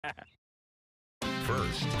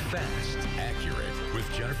First, fast, accurate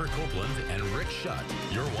with Jennifer Copeland and Rick Shutt.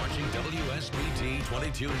 You're watching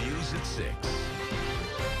WSBT-22 News at 6.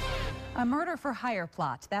 A murder-for-hire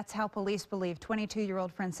plot. That's how police believe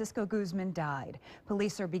 22-year-old Francisco Guzman died.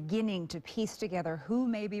 Police are beginning to piece together who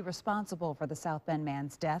may be responsible for the South Bend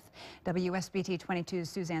man's death. WSBT-22's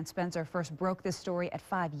Suzanne Spencer first broke this story at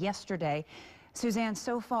 5 yesterday. Suzanne,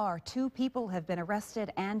 so far, 2 people have been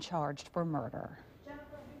arrested and charged for murder.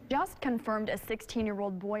 Just confirmed a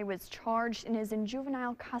 16-year-old boy was charged and is in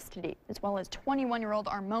juvenile custody, as well as 21-year-old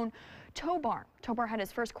Armon Tobar. Tobar had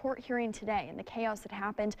his first court hearing today, and the chaos that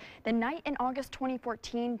happened the night in August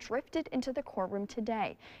 2014 drifted into the courtroom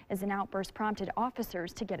today as an outburst prompted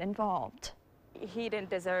officers to get involved. He didn't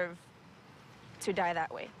deserve to die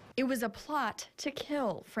that way. It was a plot to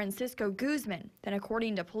kill Francisco Guzman. Then,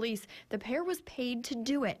 according to police, the pair was paid to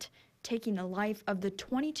do it, taking the life of the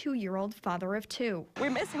 22-year-old father of 2. We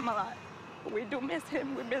miss him a lot. We do miss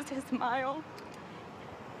him. We miss his smile.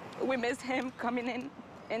 We miss him coming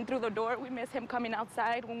in through the door. We miss him coming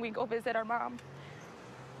outside when we go visit our mom.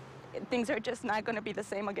 Things are just not going to be the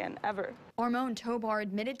same again, ever. Armon Tobar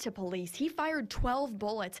admitted to police he fired 12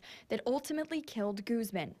 bullets that ultimately killed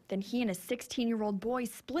Guzman. Then he and a 16-year-old boy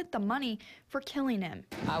split the money for killing him.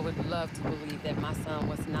 I would love to believe that my son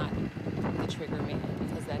was not the trigger man,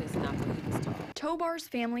 because that is not what he was taught. Tobar's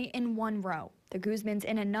family in one row, the Guzmans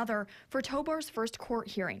in another for Tobar's first court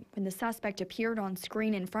hearing. When the suspect appeared on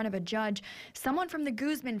screen in front of a judge, someone from the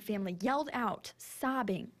Guzman family yelled out,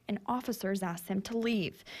 sobbing, and officers asked him to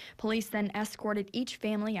leave. Police then escorted each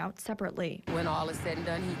family out separately. When all is said and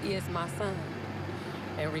done, he is my son.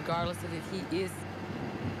 And regardless of if he is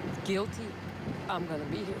guilty, I'm going to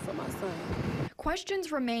be here for my son.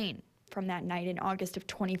 Questions remain from that night in August of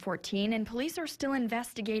 2014, and police are still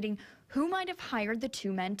investigating who might have hired the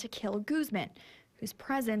 2 men to kill Guzman, whose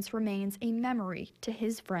presence remains a memory to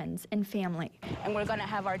his friends and family. And we're going to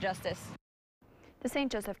have our justice. The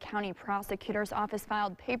St. Joseph County Prosecutor's Office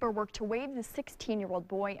filed paperwork to waive the 16-year-old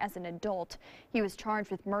boy as an adult. He was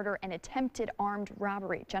charged with murder and attempted armed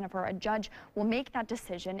robbery. Jennifer, a judge will make that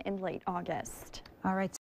decision in late August. All right.